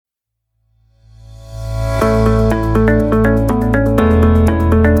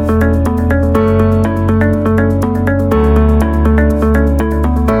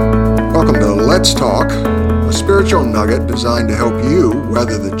designed to help you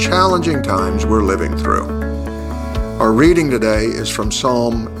weather the challenging times we're living through. Our reading today is from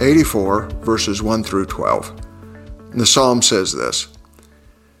Psalm 84, verses 1 through 12. And the psalm says this: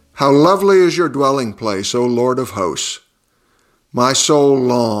 "How lovely is your dwelling place, O Lord of hosts! My soul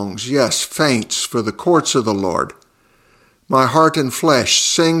longs, yes, faints for the courts of the Lord. My heart and flesh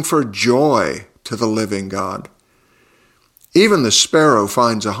sing for joy to the living God. Even the sparrow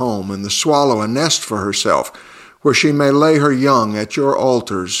finds a home, and the swallow a nest for herself, where she may lay her young at your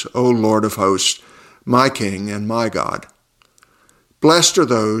altars, O Lord of hosts, my King and my God. Blessed are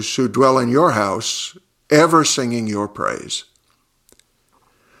those who dwell in your house, ever singing your praise.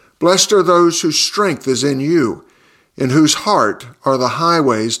 Blessed are those whose strength is in you, in whose heart are the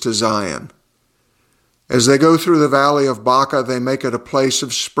highways to Zion. As they go through the valley of Baca, they make it a place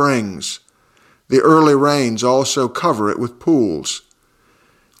of springs. The early rains also cover it with pools.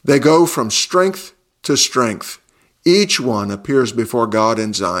 They go from strength to strength. Each one appears before God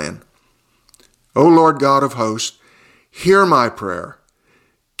in Zion. O Lord God of hosts, hear my prayer.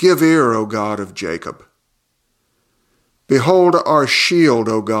 Give ear, O God of Jacob. Behold our shield,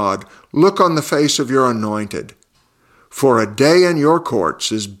 O God. Look on the face of your anointed. For a day in your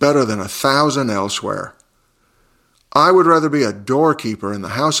courts is better than 1,000 elsewhere. I would rather be a doorkeeper in the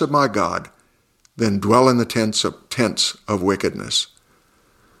house of my God than dwell in the tents of wickedness.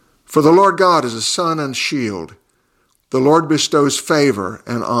 For the Lord God is a sun and shield. The Lord bestows favor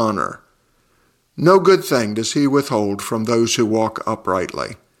and honor. No good thing does he withhold from those who walk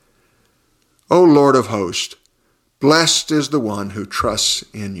uprightly. O Lord of hosts, blessed is the one who trusts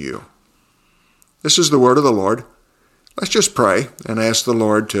in you." This is the word of the Lord. Let's just pray and ask the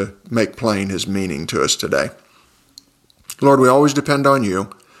Lord to make plain his meaning to us today. Lord, we always depend on you.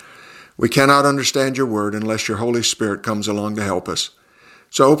 We cannot understand your word unless your Holy Spirit comes along to help us.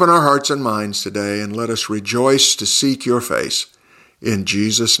 So open our hearts and minds today and let us rejoice to seek your face. In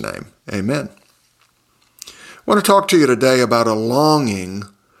Jesus' name, amen. I want to talk to you today about a longing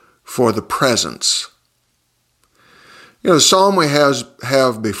for the presence. The psalm we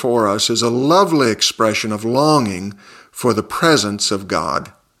have before us is a lovely expression of longing for the presence of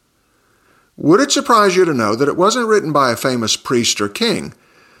God. Would it surprise you to know that it wasn't written by a famous priest or king,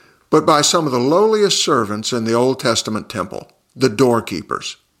 but by some of the lowliest servants in the Old Testament temple, the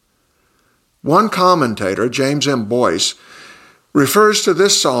doorkeepers? One commentator, James M. Boyce, refers to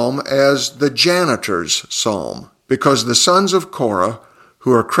this psalm as the janitor's psalm, because the sons of Korah,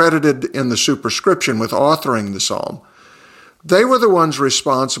 who are credited in the superscription with authoring the psalm, they were the ones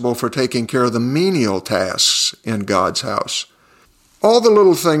responsible for taking care of the menial tasks in God's house. All the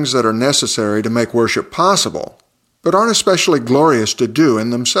little things that are necessary to make worship possible, but aren't especially glorious to do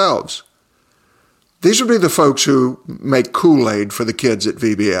in themselves. These would be the folks who make Kool-Aid for the kids at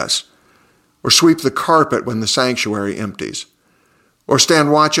VBS, or sweep the carpet when the sanctuary empties, or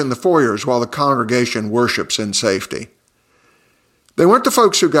stand watch in the foyers while the congregation worships in safety. They weren't the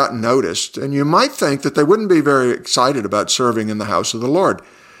folks who got noticed, and you might think that they wouldn't be very excited about serving in the house of the Lord,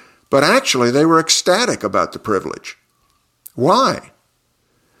 but actually they were ecstatic about the privilege. Why?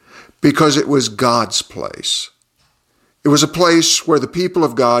 Because it was God's place. It was a place where the people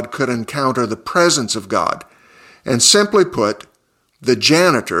of God could encounter the presence of God, and simply put, the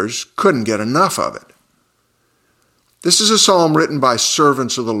janitors couldn't get enough of it. This is a psalm written by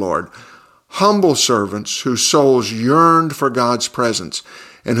servants of the Lord, humble servants whose souls yearned for God's presence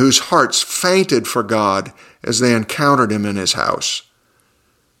and whose hearts fainted for God as they encountered him in his house.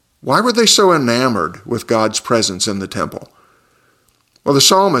 Why were they so enamored with God's presence in the temple? Well, the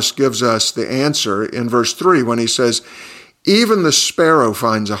psalmist gives us the answer in verse 3 when he says, "Even the sparrow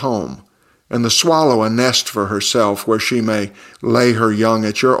finds a home, and the swallow a nest for herself, where she may lay her young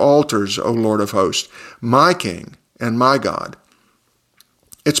at your altars, O Lord of hosts, my King and my God."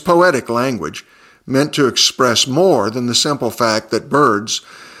 It's poetic language meant to express more than the simple fact that birds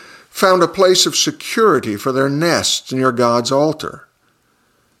found a place of security for their nests near God's altar.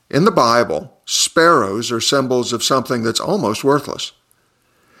 In the Bible, sparrows are symbols of something that's almost worthless,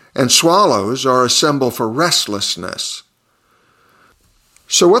 and swallows are a symbol for restlessness.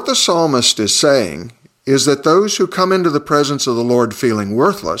 So what the psalmist is saying is that those who come into the presence of the Lord feeling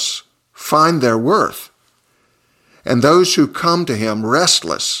worthless find their worth, and those who come to him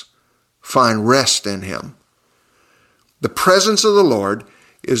restless find rest in him. The presence of the Lord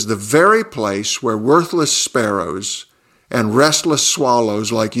is the very place where worthless sparrows and restless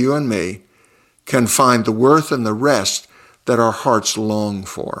swallows like you and me can find the worth and the rest that our hearts long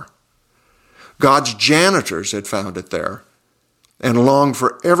for. God's janitors had found it there and longed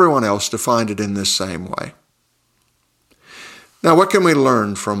for everyone else to find it in this same way. Now, what can we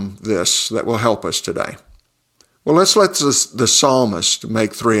learn from this that will help us today? Well, let's let the psalmist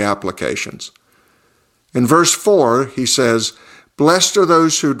make 3 applications. In verse 4, he says, "Blessed are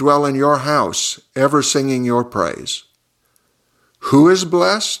those who dwell in your house, ever singing your praise." Who is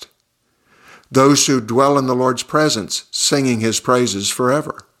blessed? Those who dwell in the Lord's presence, singing his praises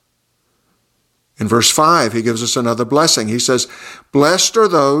forever. In verse 5, he gives us another blessing. He says, "Blessed are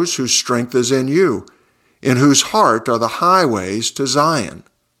those whose strength is in you, in whose heart are the highways to Zion."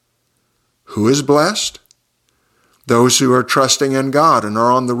 Who is blessed? Those who are trusting in God and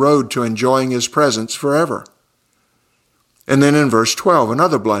are on the road to enjoying his presence forever. And then in verse 12,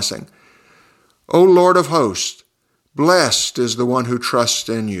 another blessing. "O Lord of hosts, blessed is the one who trusts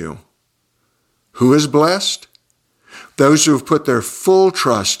in you." Who is blessed? Those who have put their full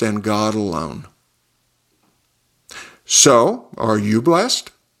trust in God alone. So, are you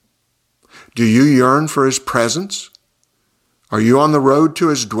blessed? Do you yearn for his presence? Are you on the road to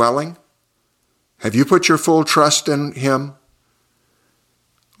his dwelling? Have you put your full trust in him?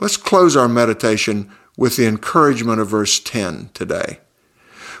 Let's close our meditation with the encouragement of verse 10 today.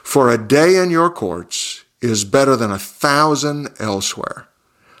 "For a day in your courts is better than 1,000 elsewhere.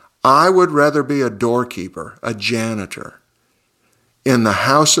 I would rather be a doorkeeper, a janitor, in the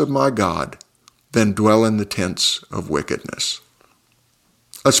house of my God than dwell in the tents of wickedness."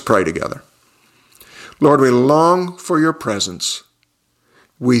 Let's pray together. Lord, we long for your presence.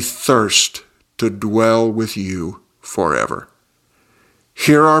 We thirst to dwell with you forever.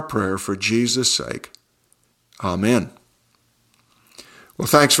 Hear our prayer for Jesus' sake. Amen. Well,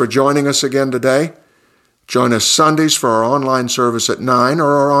 thanks for joining us again today. Join us Sundays for our online service at 9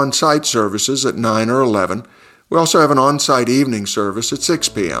 or our on-site services at 9 or 11. We also have an on-site evening service at 6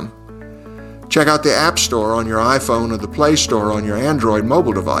 p.m. Check out the App Store on your iPhone or the Play Store on your Android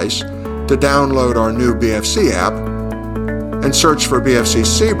mobile device to download our new BFC app, and search for BFC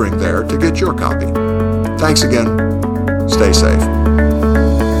Sebring there to get your copy. Thanks again. Stay safe.